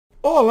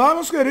Olá,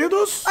 meus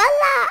queridos!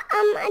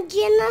 Olá,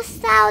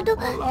 dinossauro,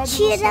 Olá,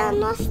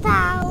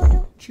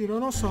 tiranossauro.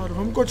 Tiranossauro.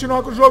 Vamos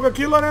continuar com o jogo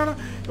aqui, Lorena.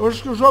 Eu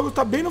acho que o jogo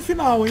tá bem no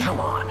final, hein? Come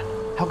on.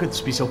 How could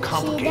this be so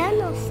complicated?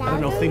 I don't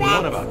know thing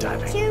one about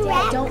diving.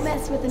 T-Rex. Don't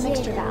mess with the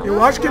mixture valve.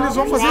 Eu acho que eles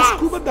vão fazer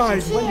scuba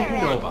diving. What do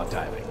you know about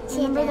diving?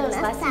 Remember those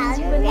lessons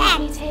you would make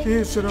me take?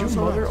 Isso, Did your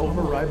mother Tiranossauro.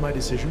 override my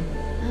decision?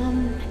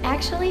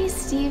 Actually,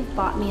 Steve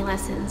bought me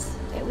lessons.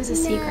 It was a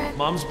secret.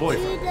 Mom's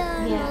boyfriend.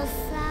 Yeah.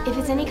 If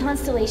it's any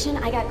constellation,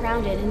 I got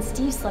grounded and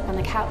Steve slept on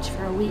the couch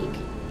for a week.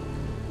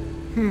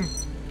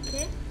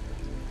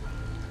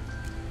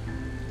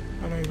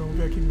 Peraí, vamos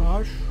ver aqui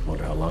embaixo.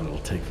 Wonder how long it'll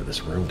take for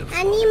this room to flood.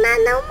 Anima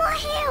não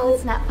morreu.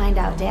 Let's not find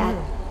out, Dad.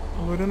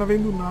 A Lorena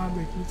vem do nada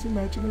aqui e se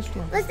mete na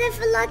história. Você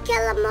falou que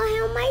ela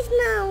morreu, mas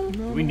não.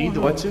 Do we need the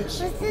wetsuits?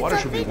 The Você water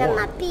só should be fez uma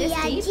warm. This deep,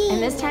 and piadinha.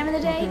 this time of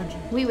the day,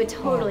 we would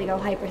totally go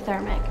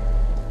hyperthermic.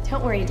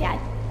 Don't worry, Dad.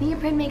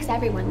 Neoprene makes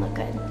everyone look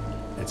good.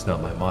 It's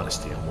not my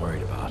modesty I'm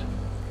worried about.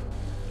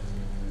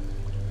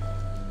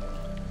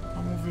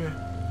 Vamos ver.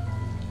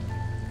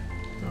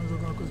 Temos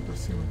alguma coisa pra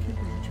cima aqui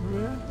pra gente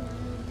ver.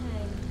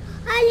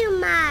 Olha o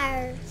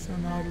mar.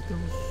 Cenário,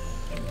 temos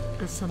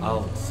essa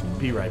I'll nave de cima.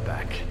 be right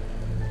back.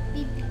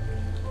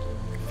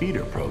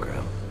 Feeder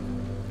program.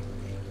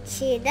 O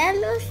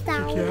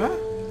Tiranossauro. que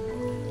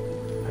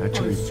é?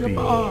 Actually, it's your be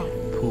bar.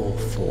 pool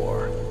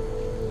 4.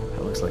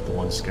 That looks like the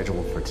one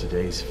scheduled for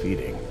today's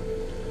feeding.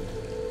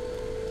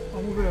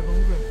 Vamos ver,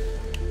 vamos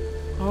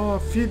ver. Ó,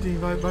 feeding,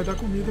 vai dar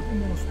comida pro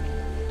monstro.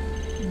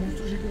 Um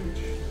monstro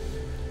gigante.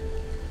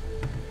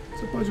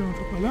 Você pode não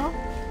atrapalhar?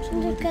 Você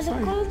não vai Eu ter que quero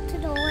sair.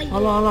 controle. Olha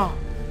lá, olha lá.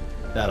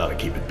 That ought to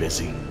keep it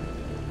busy.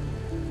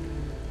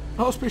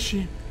 Olha os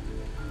peixinhos.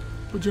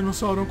 O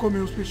dinossauro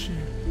comeu os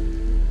peixinhos.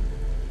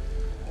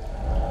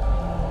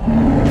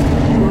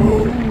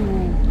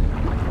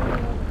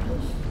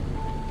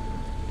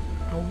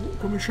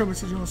 Como chama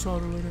esse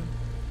dinossauro, Lorena?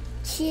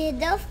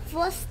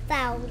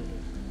 Tirofossauro.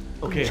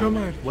 Okay, Chama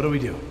ele. what do we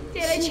do?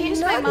 Dad, I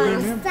changed my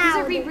mind. These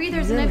are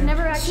rebreathers and I've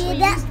never actually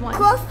used one.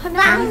 I'm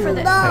not ready for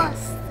this.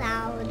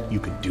 Tiracossauro. You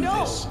can do No!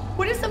 this.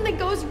 What if something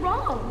goes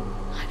wrong?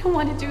 I don't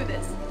want to do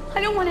this.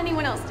 I don't want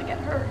anyone else to get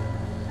hurt.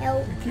 É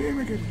o Aqui,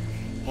 meu querido.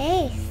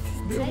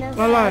 esse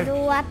Vai lá. dinossauro.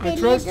 O I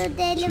trust- apelido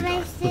dele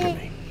vai Sweetheart, look at ser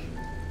me.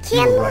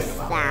 You're right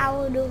about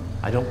Quelossauro.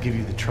 I don't give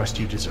you the trust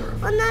you deserve.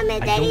 O nome I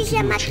dele don't give you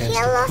chama a chance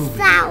to prove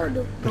it.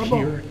 Quelossauro. But Tá bom,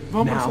 here,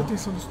 vamos prestar now,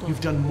 atenção na história.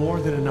 you've done more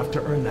than enough to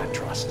earn that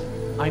trust.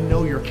 I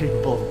know you're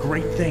capable of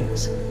great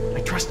things.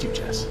 I trust you,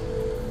 Jess.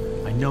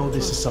 I know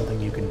this is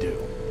something you can do.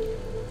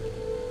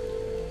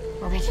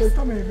 Pra você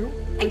também, viu?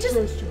 I just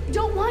trust you.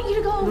 don't want you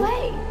to go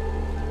away.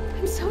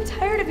 I'm so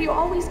tired of you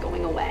always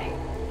going away.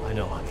 I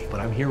know, honey, but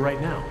I'm here right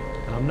now,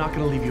 and I'm not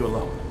going to leave you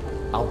alone.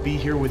 I'll be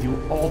here with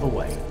you all the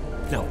way.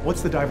 Now,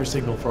 what's the diver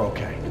signal for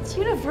okay? It's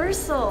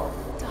universal.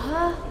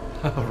 Duh.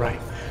 Right.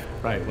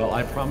 Well,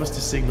 I promise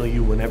to signal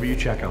you whenever you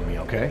check on me,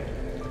 okay?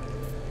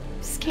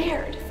 I'm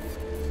scared.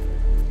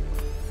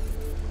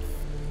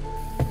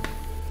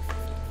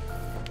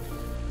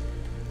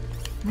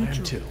 Me I am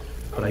too. too,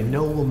 but I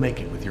know we'll make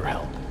it with your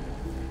help.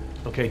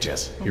 Okay,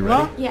 Jess, you Vamos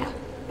lá? ready? Yeah,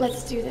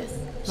 let's do this.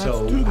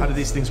 So, do how do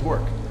this. these things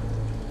work?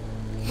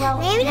 Well,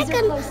 Lembra these que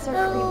are closed circuit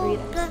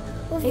rebreathers.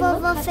 o They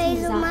look vovô custom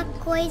fez uma designed.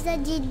 coisa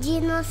de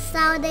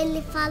dinossauro,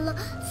 ele falou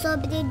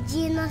sobre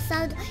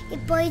dinossauro e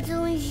pôs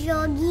um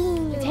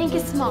joguinho. Tank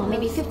is small,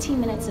 maybe 15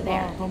 minutes of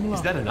air. Vamos Is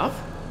lá. that enough?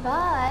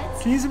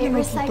 But 15 it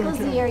minutos no recycles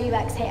tanque, the air you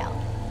exhale.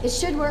 It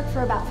should work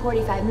for about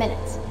 45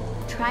 minutes.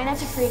 Try not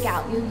to freak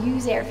out. You'll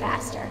use air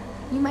faster.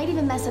 You might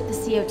even mess up the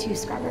CO2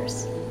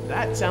 scrubbers.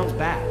 That sounds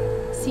bad.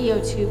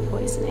 CO2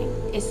 poisoning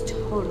is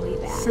totally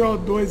bad.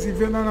 CO2,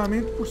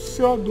 envenenamento por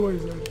CO2,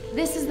 velho.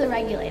 This is the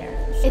regulator.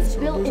 It's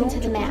built into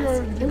the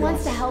mask. It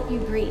wants to help you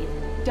breathe.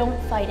 Don't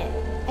fight it.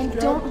 And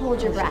don't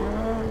hold your breath.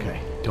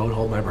 Okay, don't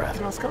hold my breath.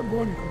 Gás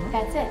carbônico, né?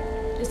 That's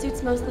it. The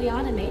suit's mostly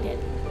automated.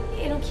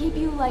 It'll keep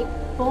you, like,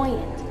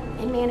 buoyant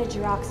and manage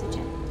your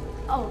oxygen.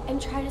 Oh,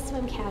 and try to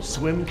swim casual.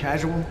 Swim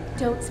casual?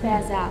 Don't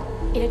spaz out.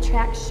 It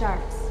attracts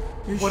sharks.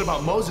 What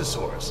about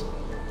mosasaurs?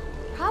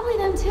 Probably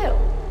them too.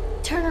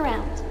 Turn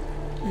around.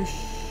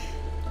 Ixi.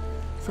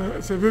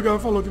 Você viu que ela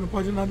falou que não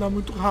pode nadar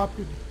muito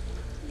rápido.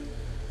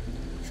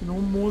 Senão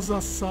o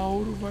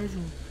mosasauro vai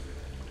junto.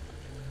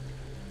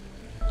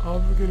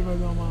 Óbvio que ele vai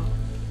dar uma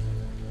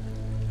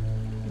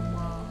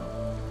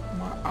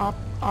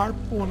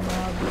arponada.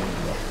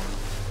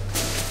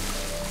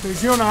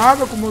 Vocês iam na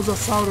água com o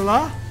mosasauro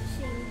lá?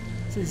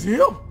 Sim. Vocês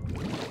iam?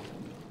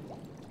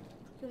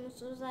 O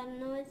dinossauro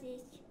não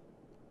existe.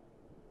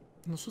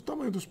 Nossa, o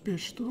tamanho dos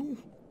peixes, tudo um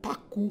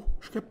pacu.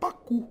 Acho que é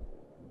pacu.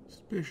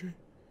 Esses peixes aí.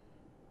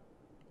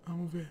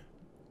 Vamos ver.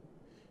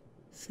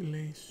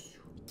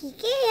 Silêncio.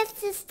 Que é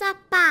esse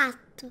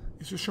sapato?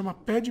 Isso chama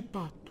pé de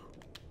pato.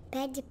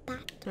 Pé de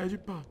pato. Pé de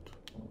pato.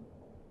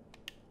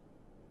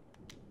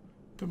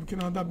 Temos que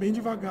nadar bem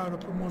devagar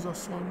para o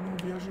mosasauro não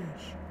ver a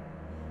gente.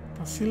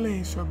 Tá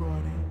silêncio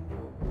agora,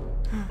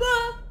 hein?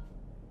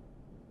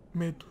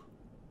 Medo.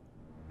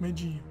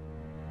 Medinho.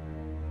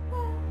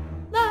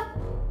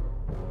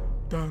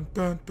 Tan,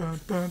 tan, tan,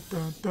 tan,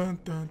 tan, tan,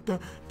 tan, tan,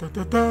 tan,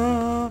 tan, tan,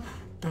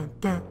 tan,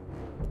 tan,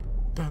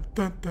 tan,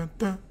 tan, tan,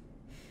 tan.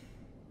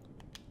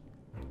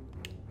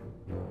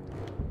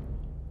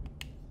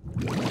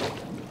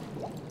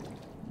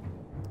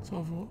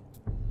 Salvou.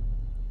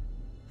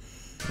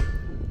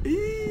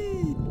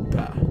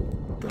 Eita!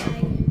 Tá.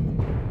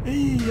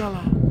 Ih, olha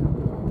lá.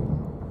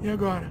 E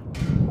agora?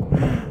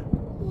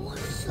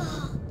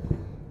 Nossa!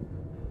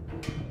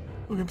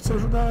 Alguém precisa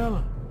ajudar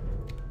ela.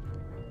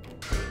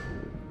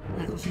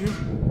 Aí, conseguiu?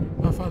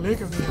 Já falei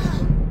que eu tenho.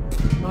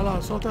 Vai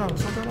lá, solta ela,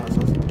 solta ela,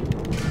 solta ela.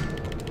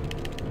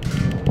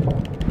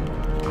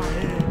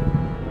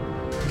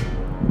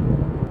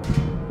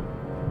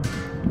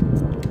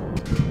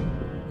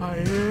 Aê!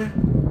 Aê!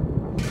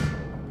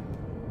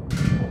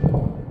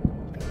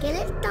 Porque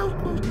eles estão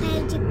com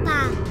pé de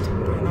pato.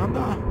 Pra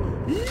nadar.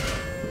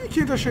 Ih,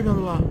 quem tá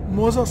chegando lá?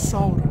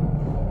 Mosasauro.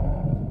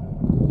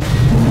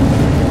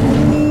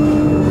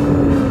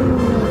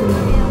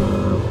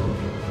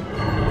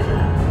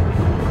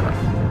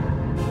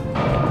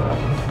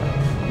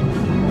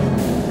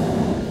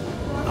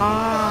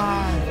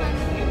 Ai!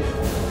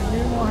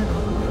 Ninguém morre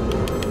não.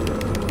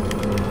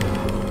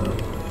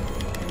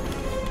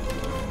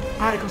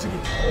 Ai, consegui.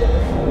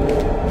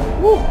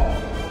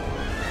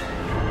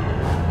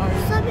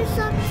 Sobe,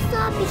 sobe,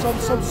 sobe. Sobe,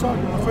 sobe, sobe.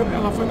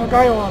 Ela foi na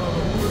gaiola.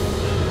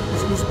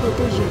 Conseguiu se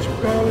proteger.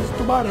 Tipo ela de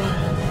tubarão.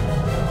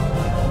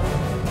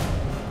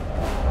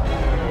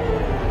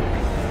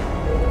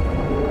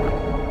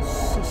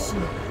 Nossa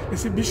senhora.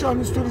 Esse bicho é uma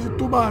mistura de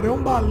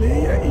tubarão,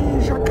 baleia e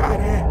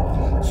jacaré.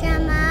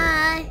 Chama...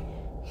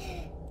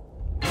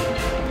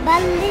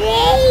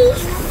 Baleia.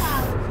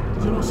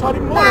 Dinossauro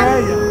e moreia.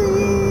 Baleia.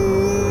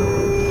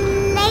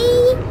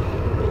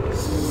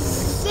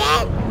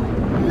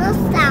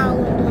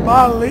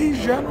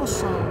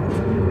 Baleia-genossauro.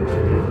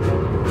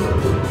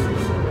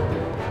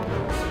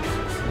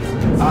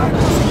 Ai, não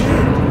consegui.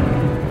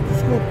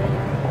 Desculpa.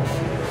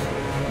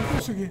 Não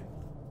consegui.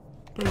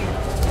 Perdi.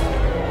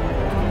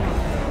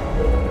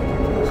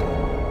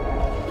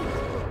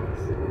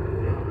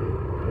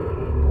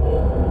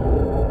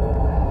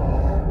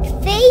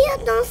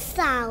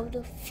 Feionossauro.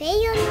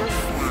 Feionossauro.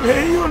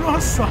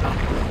 Feionossauro.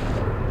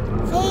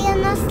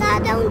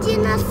 Feionossauro é um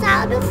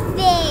dinossauro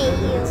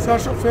feio. Você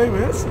achou feio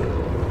esse?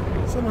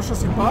 Você não achou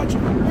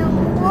simpático? Não,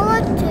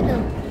 outro.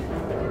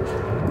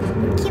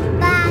 Que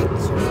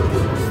bate.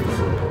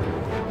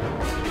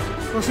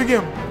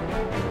 Conseguimos.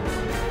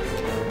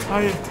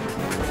 Aí.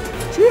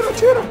 Tira,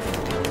 tira.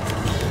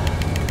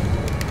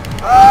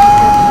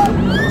 Ah!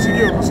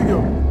 Conseguiu,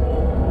 conseguiu.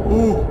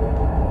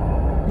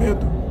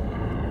 Medo.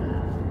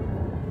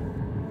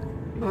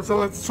 Nossa,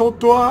 ela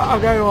soltou a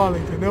gaiola,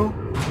 entendeu?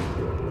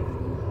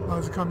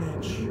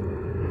 Basicamente.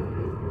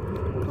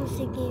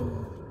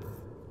 Conseguimos.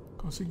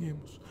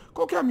 Conseguimos.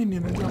 Qual que é a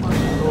menina de amarelo?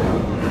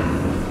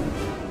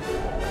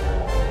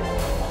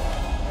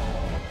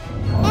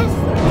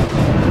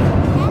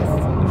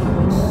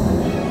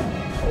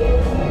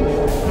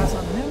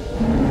 Essa mesmo?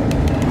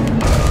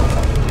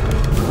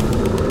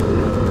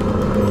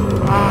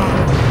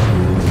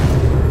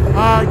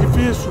 Ah,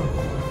 difícil.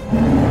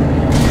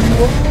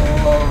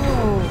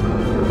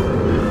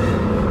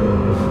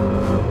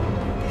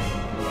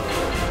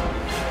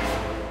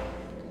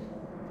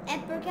 É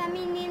porque a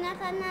menina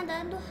tá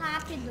nadando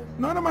rápido.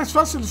 Não era mais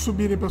fácil eles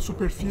subirem pra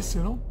superfície,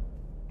 não?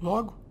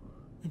 Logo?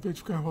 Em vez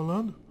de ficar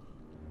enrolando?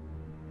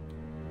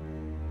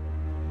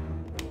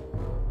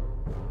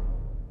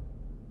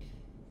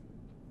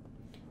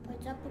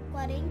 Pode dar por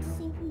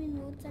 45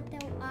 minutos até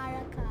o ar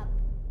acaba.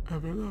 É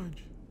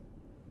verdade.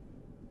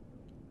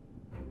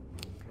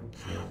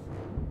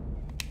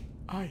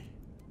 Ai.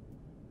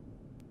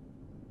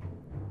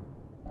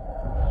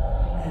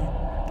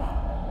 Eita.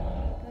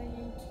 A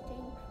gente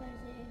tem que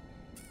fazer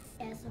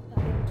essa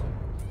parte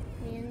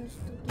menos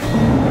do que...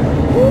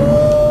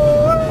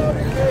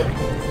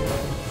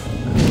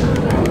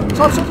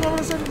 Sobe, sobe, não,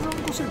 você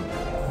não consigo.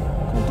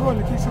 Controle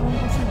aqui, você não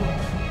conseguiu.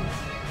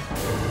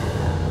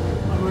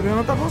 A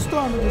Lorena tá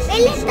gostando desse.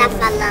 Ele tá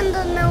falando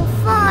não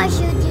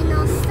foge o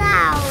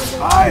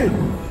dinossauro. Ai!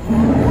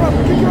 Ué,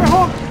 por que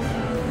errou?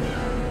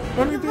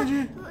 Eu não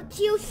entendi. O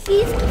tio X que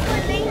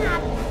foi bem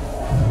rápido.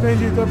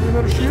 Entendi, então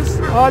primeiro X.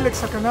 Olha que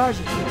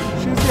sacanagem.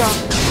 X e A.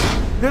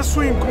 The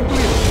swim, concluído.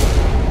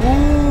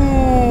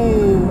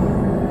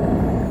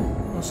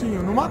 Assim,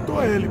 não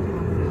matou ele,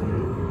 pelo menos.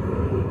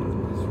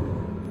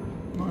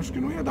 Não, acho que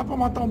não ia dar pra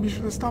matar um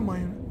bicho desse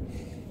tamanho, né?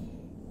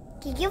 O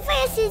que foi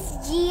esses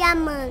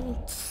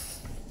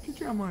diamantes? Que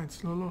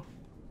diamantes, Lolo?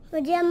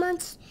 O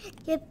diamante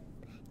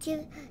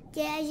que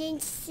a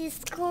gente se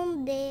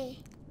esconder.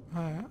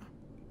 Ah, é?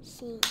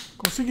 Sim.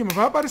 Conseguimos.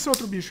 Vai aparecer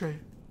outro bicho aí.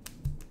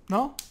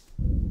 Não?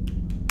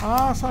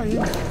 Ah,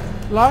 saiu.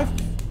 Live.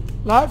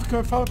 Live,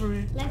 que fala pra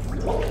mim. Left.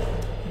 Isso.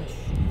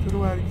 Prefiro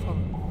o Eric falar.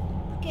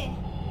 Por quê?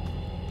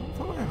 Então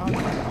falou errado.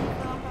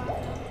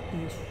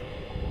 Isso.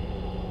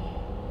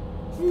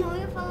 Senão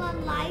eu ia falar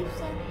live.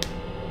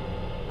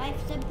 Live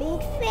é bem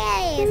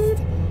feio.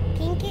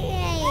 Quem que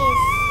é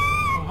esse?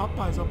 É o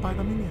rapaz, é o pai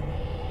da menina.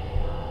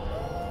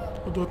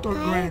 O Dr.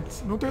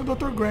 Grant. Não tem o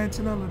Dr. Grant,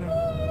 né, Lorena?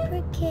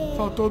 Por quê?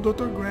 Faltou o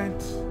Dr.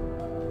 Grant.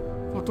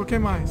 Faltou quem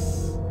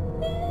mais?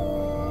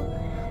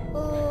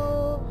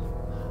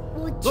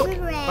 O Look, by the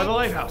T-Rex.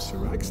 lighthouse.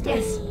 T-Rex.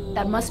 Yes,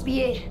 that must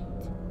be it.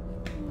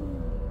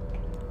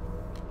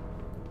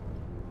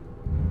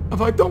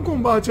 Vai ter um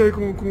combate aí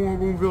com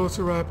algum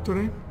Velociraptor,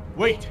 hein?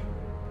 Wait,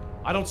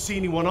 I don't see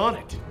anyone on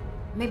it.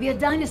 Maybe a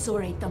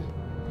dinosaur ate them.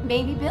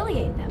 Maybe Billy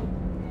ate them.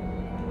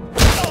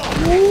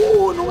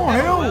 Não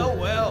morreu!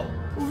 Well.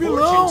 O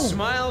vilão! Fortune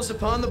smiles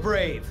upon the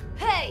brave.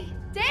 Hey,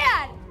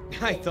 Dad!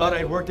 I thought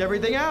I'd worked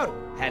everything out.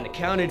 Hadn't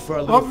accounted for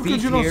a little Óbvio que o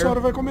thief here.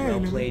 dinossauro vai comer Well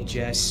ele, né? played,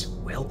 Jess.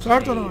 Well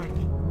Certo ou played.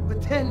 não?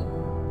 But then,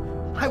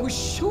 I was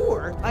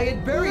sure I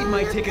had buried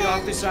my ticket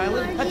off this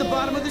island at the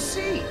bottom of the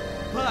sea.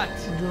 But,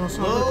 O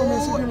dinossauro vai comer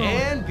esse lo vilão.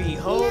 and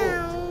behold,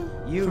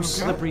 Você you não quer?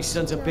 slippery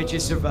sons of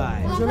bitches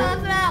survived.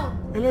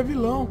 Mas ele é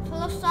vilão.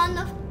 Falou só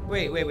no...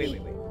 Wait.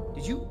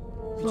 Did you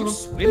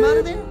swim out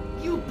of there?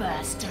 You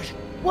bastard.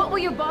 What will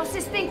your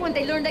bosses think when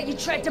they learn that you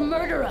tried to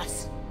murder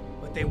us?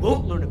 But they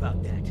won't learn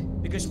about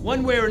that. Because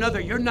one way or another,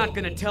 you're not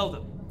gonna tell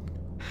them.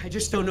 I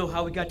just don't know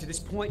how we got to this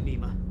point,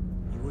 Nima.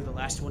 You were the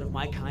last one of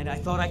my kind I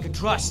thought I could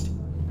trust.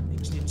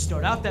 Things didn't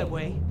start out that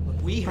way, but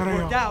we have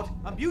Peraí, worked ó. out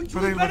a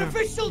mutually Peraí, Lorena.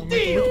 beneficial Muito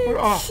deal!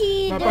 Ó,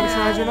 vai aparecer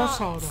mais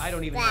dinossauro. I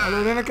don't even A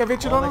Lorena quer ver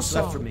All that's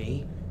left for tiranossauro.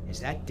 me is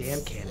that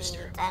damn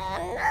canister. Now, I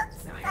know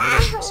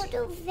that's easy.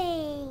 Tudo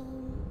bem.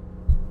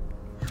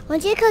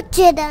 Onde que eu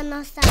tiro a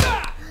nossa...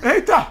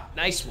 Eita!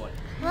 Nice one.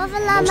 Vou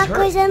falar uma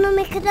coisa no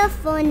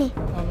microfone.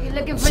 You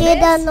looking for this?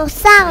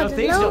 Tiranossauro No,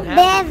 things não don't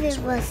happen. deve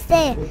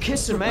você. We'll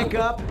kiss and make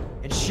up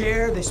and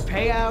share this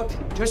payout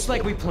just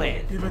like we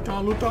planned. E vai ter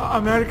uma luta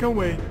American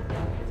Way.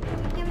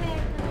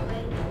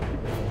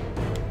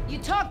 You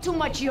talk too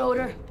much,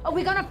 Yoder. Are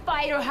we gonna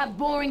fight or have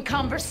boring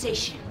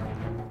conversation?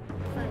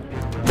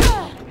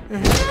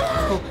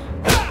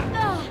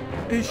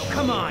 Ixi,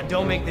 Come on,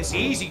 don't make this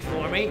easy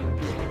for me.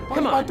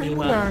 Come on, bater em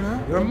mulher, Nima.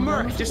 né? You're a Mulher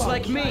não merc se just bate.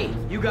 like me.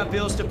 You got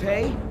bills to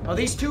pay. Are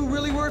these two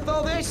really worth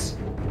all this?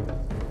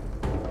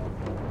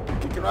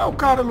 Por que não é o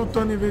cara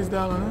lutando em vez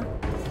dela, né?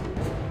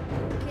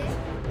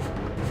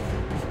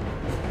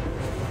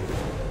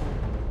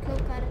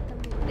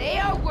 They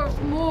are worth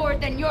more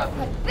than your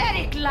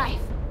pathetic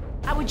life.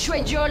 I would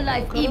trade your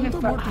life cara even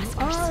não tá for morto.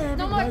 Oscars. Ah, é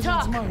No more verdade,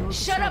 talk. ele desmaiou,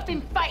 Shut tá up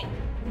and fight.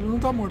 Ele não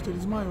tá morto, ele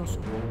desmaiou só.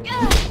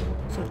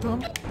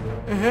 Acertamos.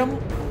 Erremos.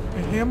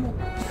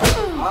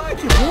 Ai,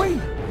 que ruim!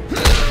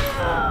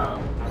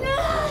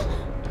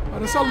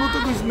 Parece a luta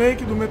do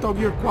Snake do Metal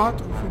Gear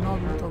 4, o final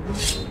do Metal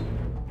Gear.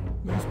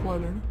 Deu um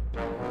spoiler, né?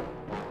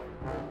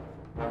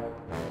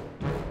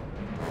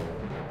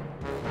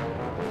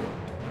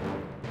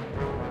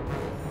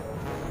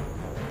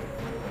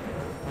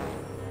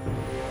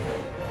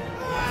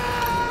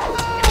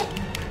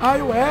 Ah,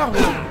 eu erro!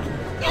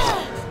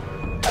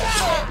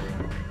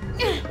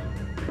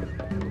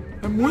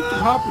 É muito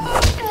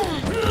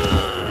rápido.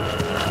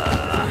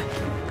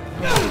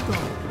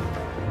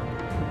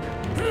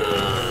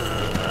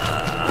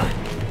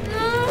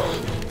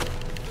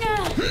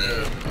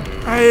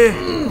 Aê,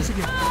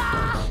 consegui.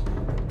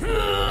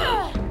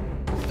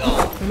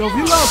 Ele é o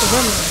vilão, tá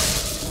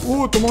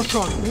vendo? Tomou um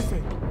choque, bem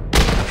feito.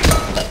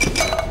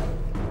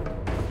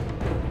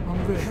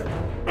 Vamos ver.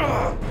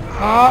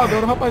 Ah,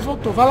 agora o rapaz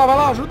voltou. Vai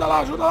lá, ajuda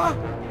lá.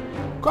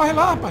 Corre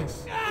lá,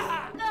 rapaz.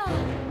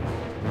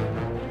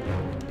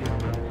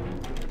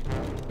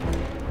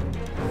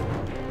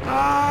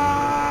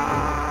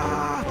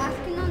 Ah! Eu acho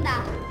que não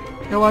dá.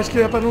 Eu acho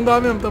que é pra não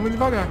dar mesmo, tá muito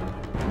devagar.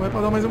 Não é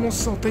pra dar mais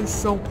emoção,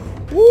 tensão.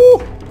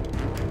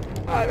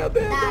 Ai, meu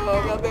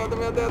dedo,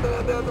 meu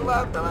dedo,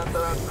 mata.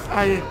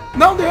 Aí.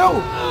 Não deu!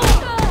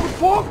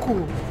 Por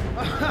pouco!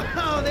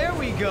 Oh, there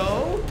we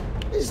go.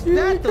 Is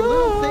that the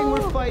little thing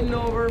we're fighting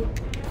over?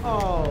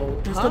 Oh,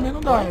 Esse também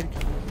não dá, Eric.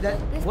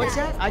 What's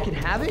that? I can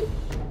have it?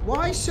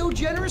 Why so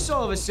generous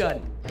all of a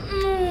sudden?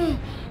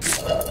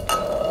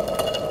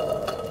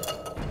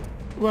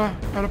 Ué,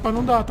 era pra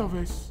não dar,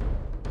 talvez.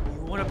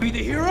 You wanna be the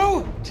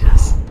hero?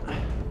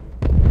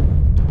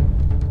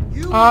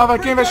 Ah,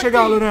 quem vai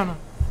chegar, Lorena?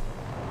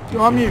 Tem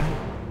um amigo.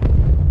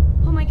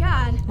 Oh my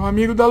god. Um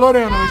amigo da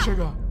Lorena vai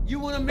chegar.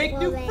 You wanna make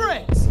new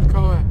friends?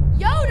 Qual é?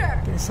 Yoder!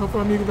 Atenção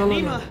pro amigo da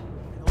Lorena. Nima,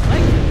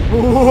 I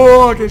don't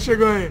like it. Quem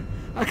chegou aí?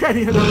 A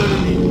carinha da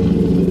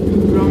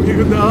Loreninha. Meu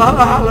amigo dela. Olha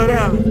lá,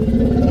 Lorena.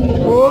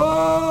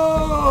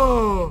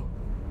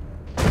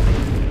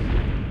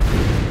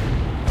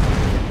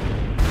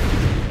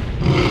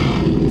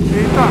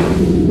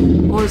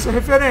 Eita. Isso é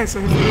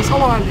referência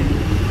ao Alien.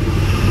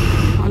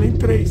 Alien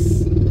 3.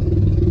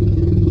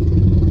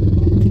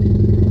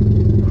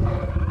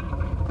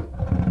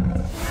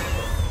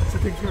 Você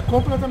tem que ficar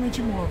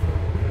completamente imóvel.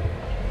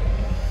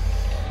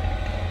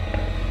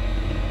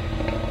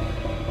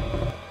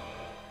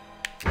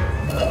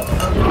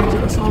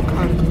 Direção ao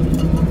cara.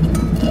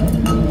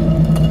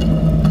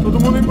 Todo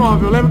mundo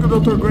imóvel. Lembra que o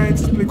Dr. Grant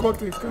explicou que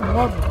tem que ficar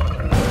imóvel?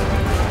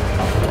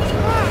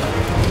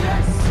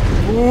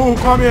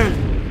 Come ele.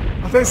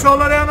 Atenção,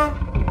 Lorena.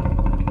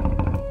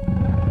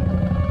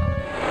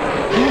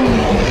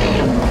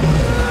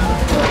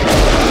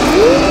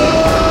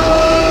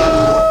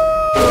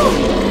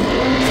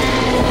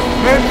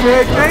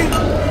 Perfeito, hein?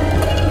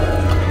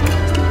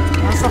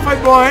 Essa foi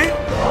boa, hein?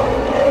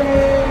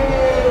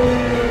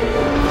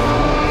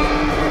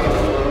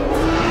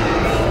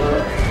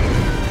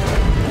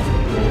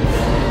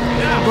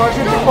 Agora a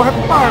gente tem que correr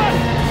pro barco.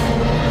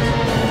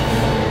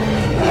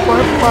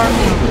 Correr pro barco.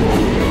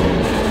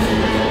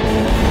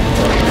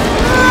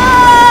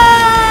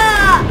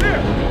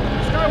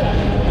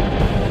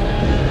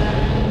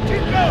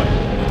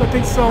 Muita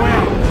atenção, hein?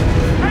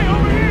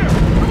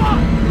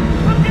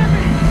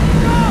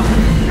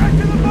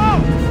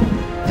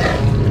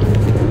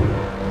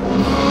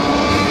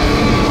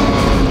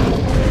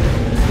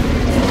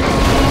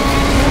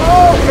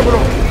 Oh,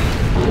 quebrou.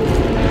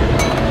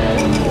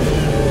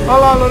 Olha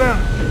lá, Lorena.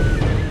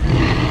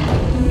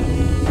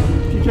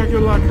 O que é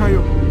aquilo lá que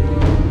caiu?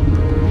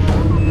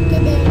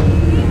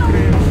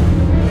 Creio.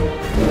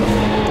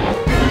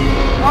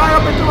 Ah, eu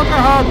apertei o botão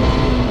errado.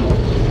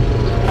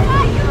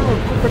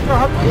 Eu apertei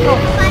errado no chão.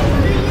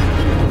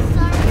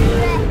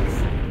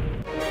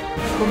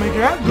 Como é que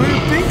é? Do you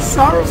think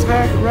Saurus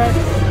Rex?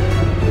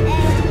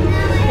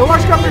 Eu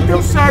acho que eu apertei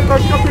o certo.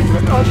 Acho que eu apertei.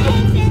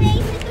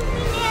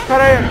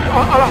 Pera aí,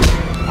 olha lá.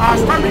 Ah,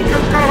 você tá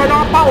brincando, o cara vai dar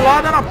uma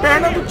paulada na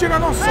perna do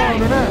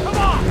tiranossauro, né?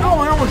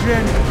 Não é um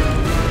gênio.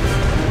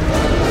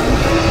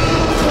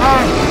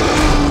 Ai.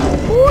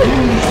 Ui.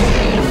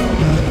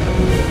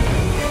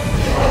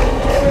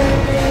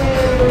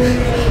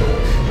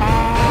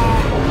 Ah.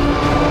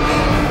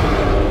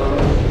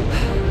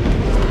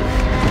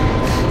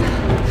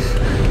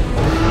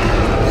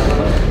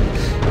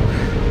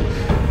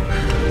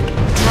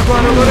 E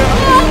agora, Lorena?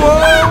 Uou!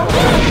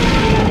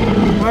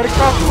 Agora que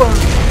tá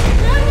atuando.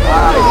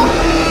 Ai!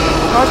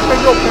 Quase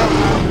perdeu o pé.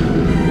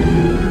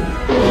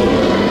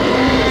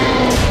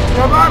 E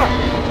agora?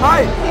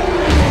 Ai!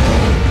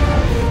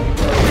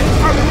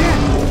 Sabe ali?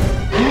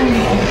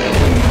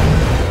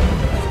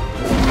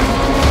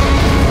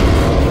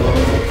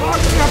 Olha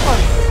aqui,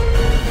 rapaz!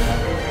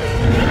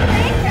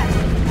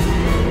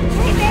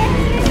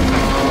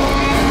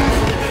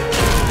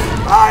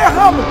 Ai,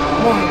 erramos!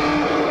 Morreu.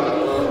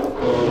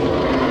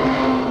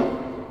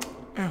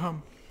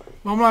 Erramos.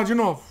 Vamos lá de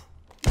novo.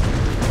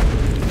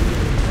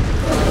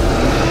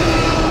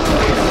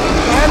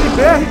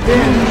 BRB.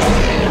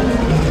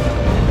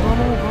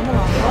 Vamos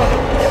lá.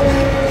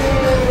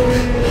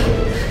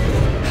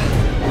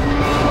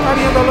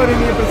 Carinha da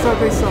Loreninha prestando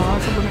atenção. Olha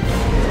essa bonequinha.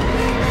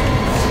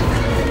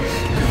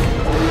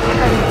 A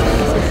carinha da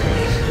princesa.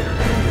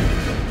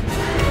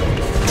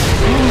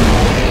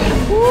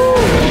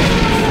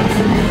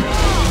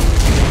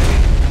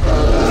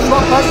 Só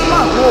faz uma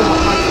roupa,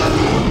 rapaz.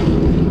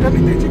 Eu não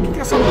entendi o que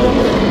é essa roupa.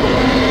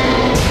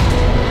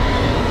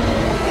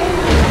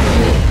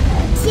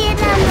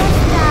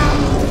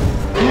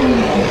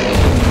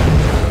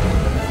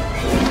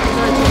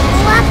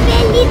 O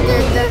apelido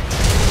do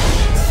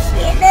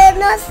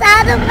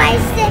tiranossauro vai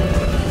ser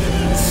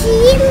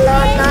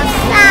Tiranossauro.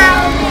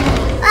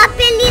 O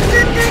apelido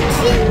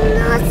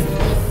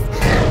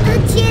do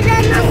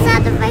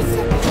tiranossauro vai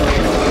ser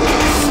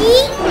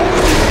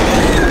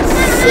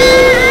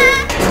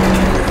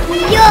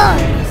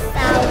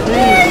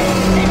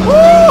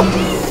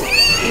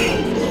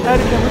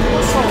Érica, muito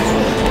emoção.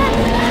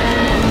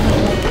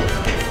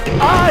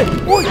 Ai!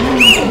 Ui!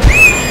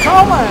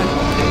 Calma, Érica!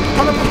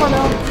 Tá me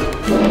atrapalhando.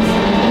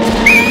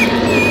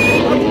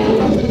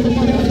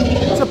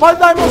 Você pode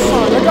dar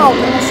emoção, é legal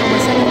ter emoção,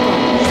 mas você não tá.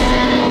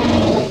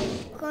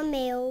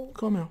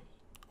 Comeu.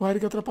 O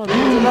Érica atrapalhou.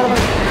 Agora vai.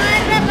 Não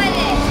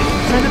atrapalhei.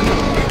 Sai daqui.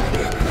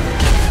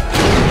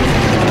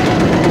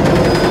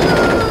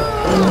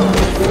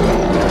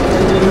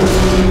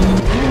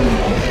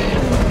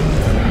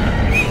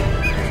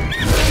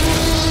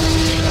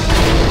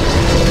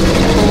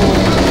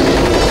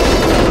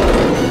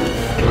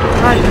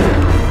 Ai.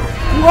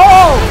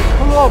 Uou!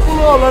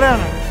 Pulou,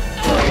 Lorena.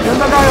 Dentro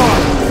da gaiola.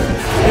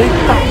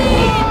 Eita.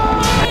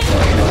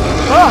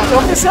 Ah,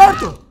 eu fiz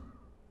certo.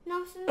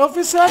 Eu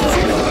fiz certo,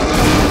 sim.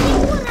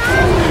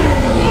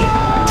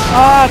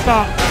 Ah,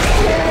 tá.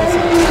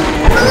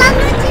 Pula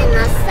no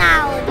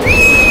dinossauro.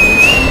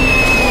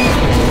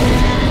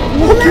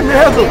 Que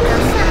medo.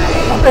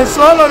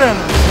 Pensou,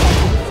 Lorena?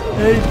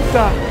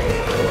 Eita.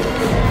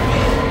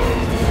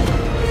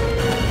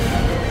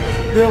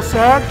 Deu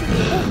certo.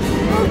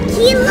 O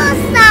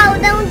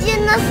quilossauro é um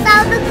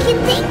dinossauro que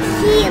tem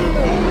quilo.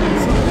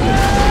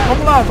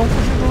 Vamos lá, vamos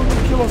fugir do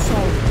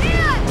quilossauro.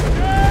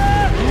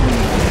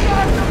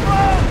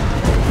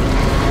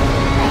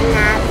 Não é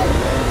nada.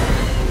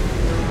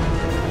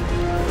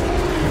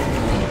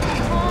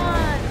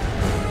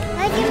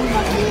 Vai vir um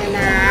pouquinho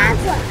na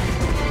água.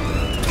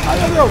 Ai,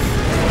 meu Deus.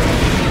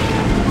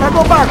 Pega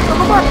o barco.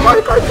 Corre,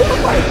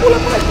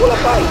 pula,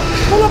 pai.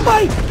 Pula,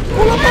 pai.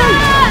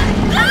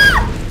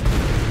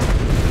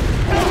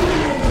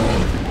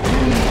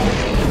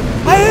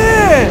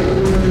 Aê!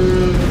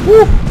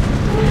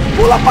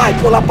 Pula, pai. Não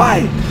pula,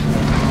 pai.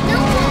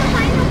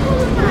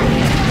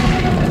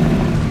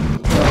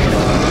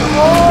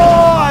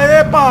 Oh,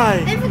 aê, pai.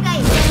 Vem ficar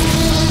aí.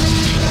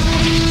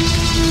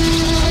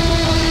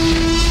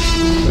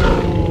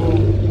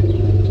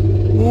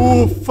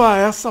 Ufa,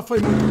 essa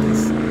foi muita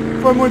atenção.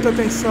 Foi muita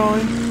atenção,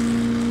 hein?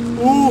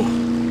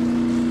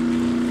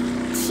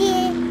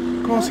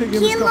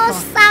 Conseguimos escapar.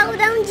 Dinossauro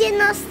é um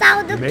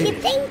dinossauro que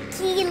tem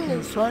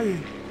quilos. Isso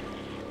aí.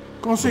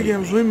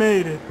 Conseguimos, we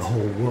made it. The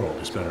whole world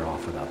is better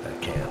off without that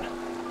can.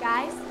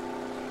 Guys?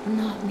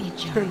 Not me,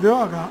 John.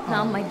 Perdeu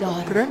Not my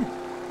daughter. creme?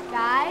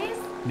 Guys?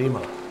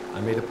 Nima, I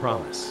made a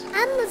promise.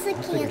 A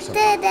musiquinha.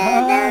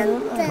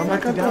 Come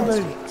back to Dallas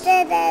with us.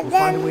 We'll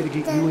find a way to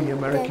get you and your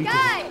Mariquita.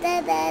 Guys!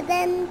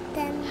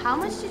 How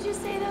much did you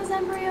say those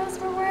embryos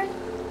were worth?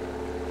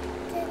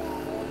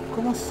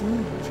 Como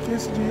assim? De que é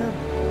esse dinheiro?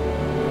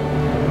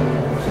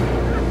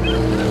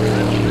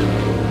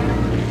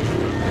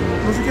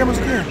 Musiquinha,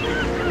 musiquinha.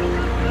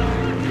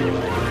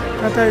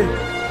 Canta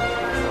aí.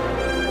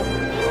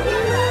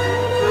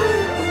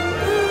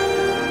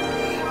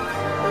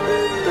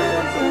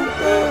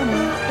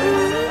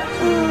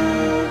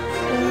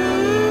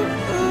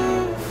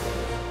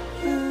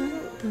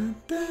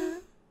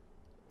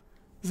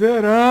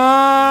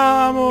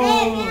 Zeramos!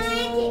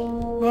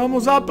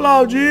 Vamos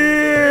aplaudir!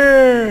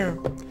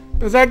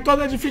 Apesar de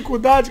toda a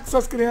dificuldade com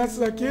essas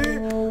crianças aqui,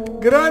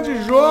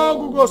 grande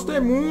jogo, gostei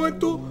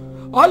muito.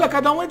 Olha,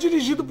 cada um é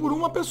dirigido por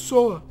uma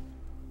pessoa.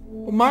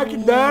 O Mark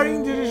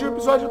Daring dirigiu o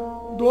episódio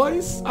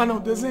 2. Ah, não,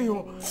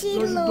 desenhou.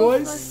 Episódio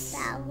 2.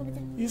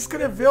 E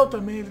escreveu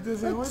também. Ele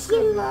desenhou e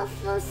escreveu.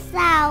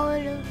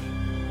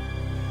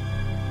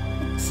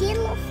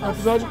 O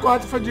episódio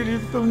 4 foi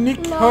dirigido pelo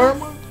Nick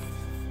Herman.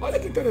 Olha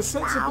que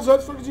interessante, esse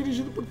episódio foi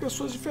dirigido por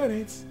pessoas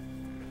diferentes.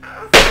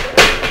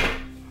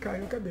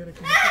 Caiu a cadeira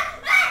aqui.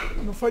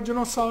 Não foi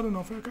dinossauro,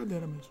 não, foi a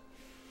cadeira mesmo.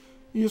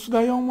 E isso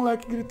daí é um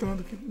moleque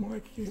gritando,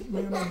 moleque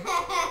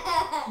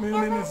meio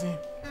nenezinho.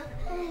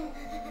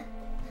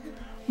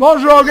 Bom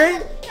jogo,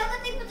 hein? Eu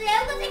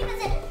gostei de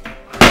fazer.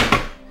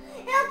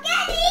 Eu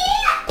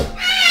queria!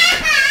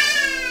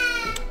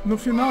 No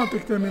final tem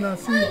que terminar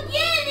assim. Eu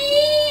queria!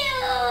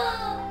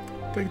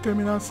 Tem que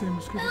terminar assim,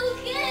 meus queridos. Eu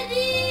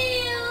queria!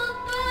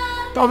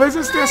 Talvez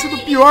esse tenha sido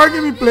o pior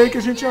gameplay que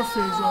a gente já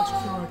fez. Ó, deixa eu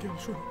filmar aqui,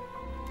 deixa eu...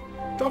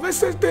 Talvez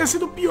tenha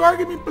sido o pior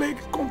gameplay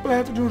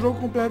completo de um jogo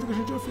completo que a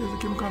gente já fez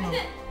aqui no canal.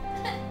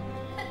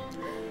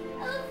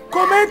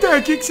 Comentem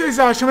aí o que vocês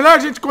acham. Melhor a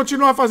gente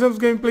continuar fazendo os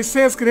gameplays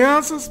sem as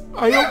crianças.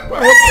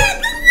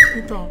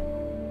 Então.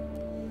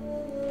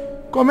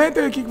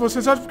 Comentem aí o que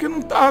vocês acham, porque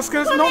as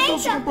crianças não estão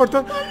se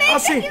comportando.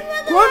 Assim,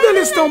 quando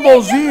eles estão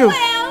bonzinhos,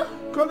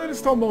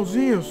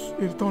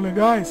 eles estão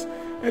legais,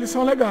 eles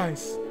são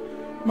legais.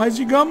 Mas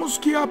digamos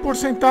que a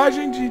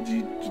porcentagem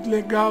de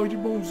legal e de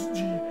bons,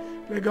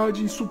 legal e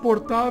de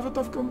insuportável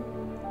tá ficando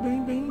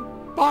bem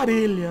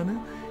parelha, né?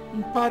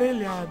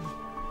 Emparelhado.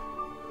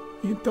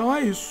 Então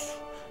é isso.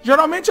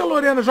 Geralmente a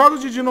Lorena, jogos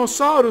de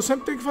dinossauro, eu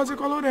sempre tenho que fazer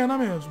com a Lorena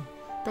mesmo.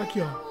 Tá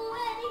aqui, ó.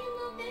 Ele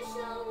não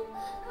deixou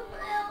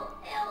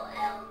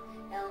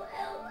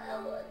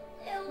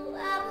eu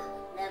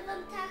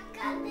levantar a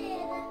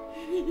cadeira.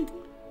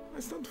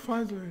 Mas tanto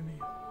faz,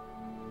 Loreninha.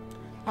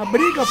 A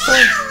briga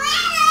foi...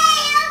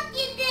 Eu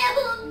que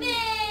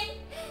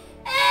derrubei!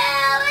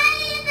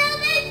 Ele não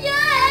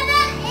deixou, era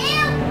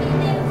eu que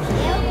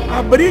derrubei!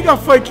 A briga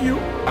foi que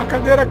a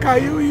cadeira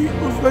caiu e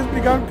os dois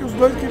brigaram porque os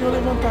dois queriam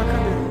levantar a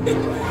cadeira.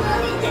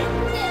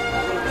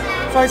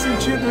 Faz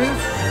sentido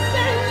isso?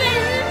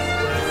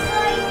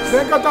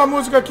 Vem cantar a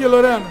música aqui,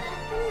 Lorena.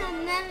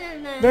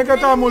 Vem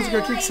cantar a música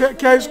aqui,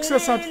 que é isso que você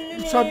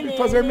sabe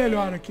fazer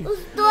melhor aqui. Os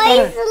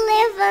dois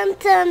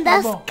levantando Tá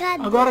as bom.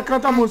 cadeiras. Agora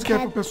canta a música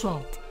aí pro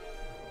pessoal.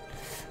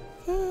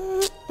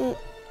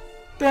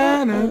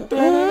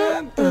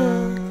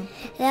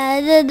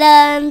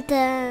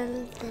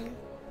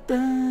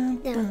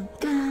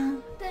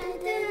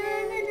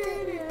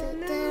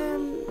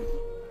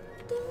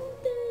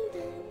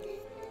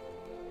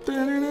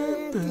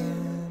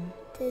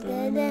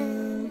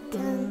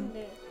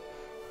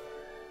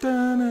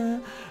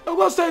 Eu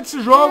gostei desse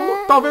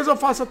jogo, talvez eu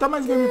faça até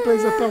mais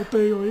gameplays da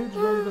Telltale aí, de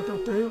jogos da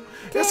Telltale.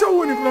 Esse é o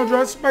único, né,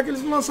 Jurassic Park,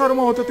 eles não lançaram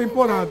uma outra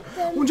temporada.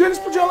 Um dia eles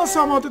podiam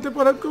lançar uma outra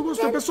temporada porque eu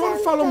gostei. O pessoal não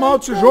fala mal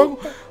desse jogo,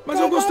 mas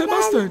eu gostei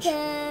bastante.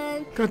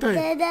 Canta aí.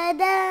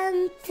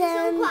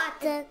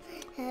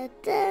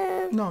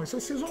 Não, isso é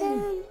Season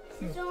 1.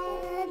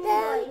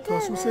 O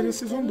próximo seria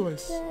Season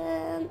 2.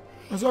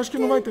 Mas eu acho que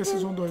não vai ter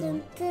Season 2, não.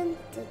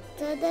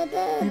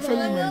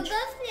 Infelizmente.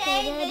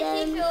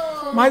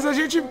 Mas a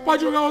gente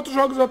pode jogar outros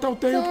jogos da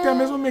Telltale que tem a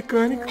mesma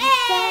mecânica.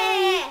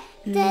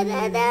 E...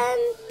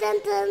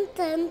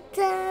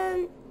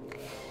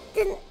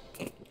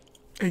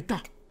 Eita.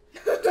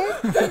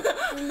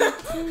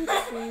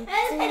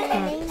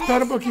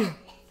 Espera um pouquinho.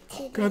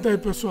 Canta aí,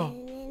 pessoal.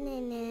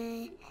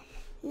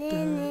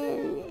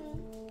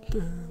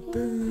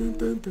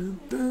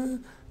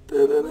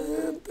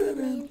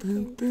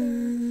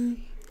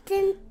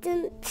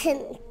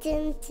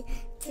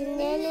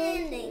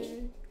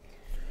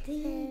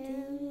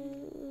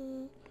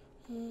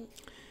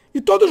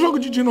 E todo jogo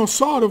de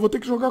dinossauro eu vou ter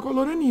que jogar com a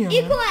Loreninha,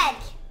 E né? com o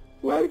Eric?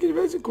 O Eric de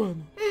vez em quando.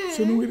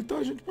 Se não gritar,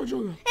 a gente pode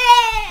jogar.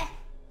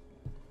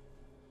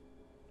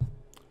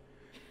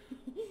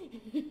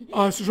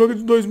 Esse jogo é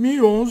de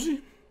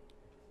 2011.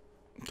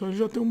 Então a gente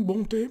já tem um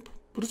bom tempo.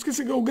 Por isso que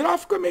o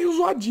gráfico é meio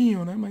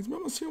zoadinho, né? Mas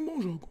mesmo assim é um bom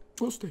jogo.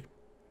 Gostei.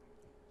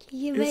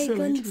 Que vai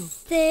Excelente jogo.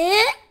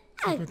 acontecer?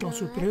 Vai ter uma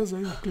surpresa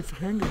aí, um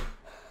cliffhanger.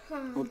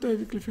 Não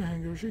teve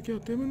cliffhanger. Eu achei que ia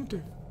ter, mas não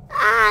teve.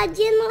 Ah,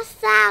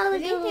 dinossauro.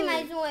 Nem tem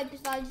mais um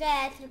episódio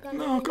extra.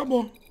 Não,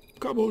 acabou.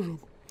 Acabou o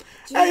jogo.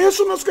 É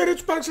isso, meus queridos.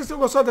 Espero que vocês tenham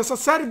gostado dessa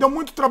série. Deu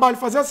muito trabalho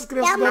fazer. Essas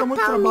crianças deram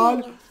muito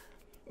trabalho.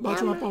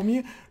 Bate uma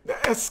palminha.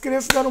 Essas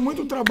crianças deram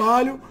muito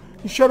trabalho.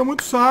 Encheram muito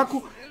o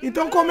saco.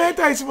 Então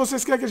comenta aí se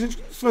vocês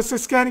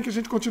querem que a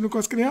gente continue com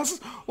as crianças.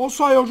 Ou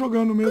só eu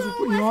jogando mesmo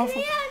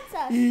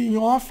em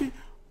off.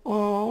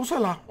 Ou sei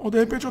lá. Ou de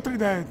repente outra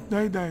ideia.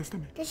 Dá ideias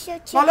também.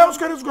 Valeu, meus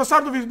queridos.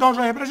 Gostaram do vídeo? Dá um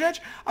joinha pra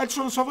gente.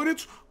 Adicione os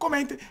favoritos.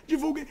 Comentem.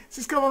 Divulguem. Se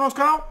inscrevam no nosso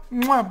canal.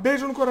 Um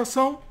beijo no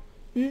coração.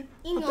 E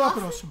até a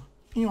próxima.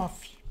 Em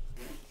off.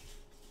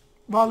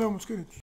 Valeu, meus queridos.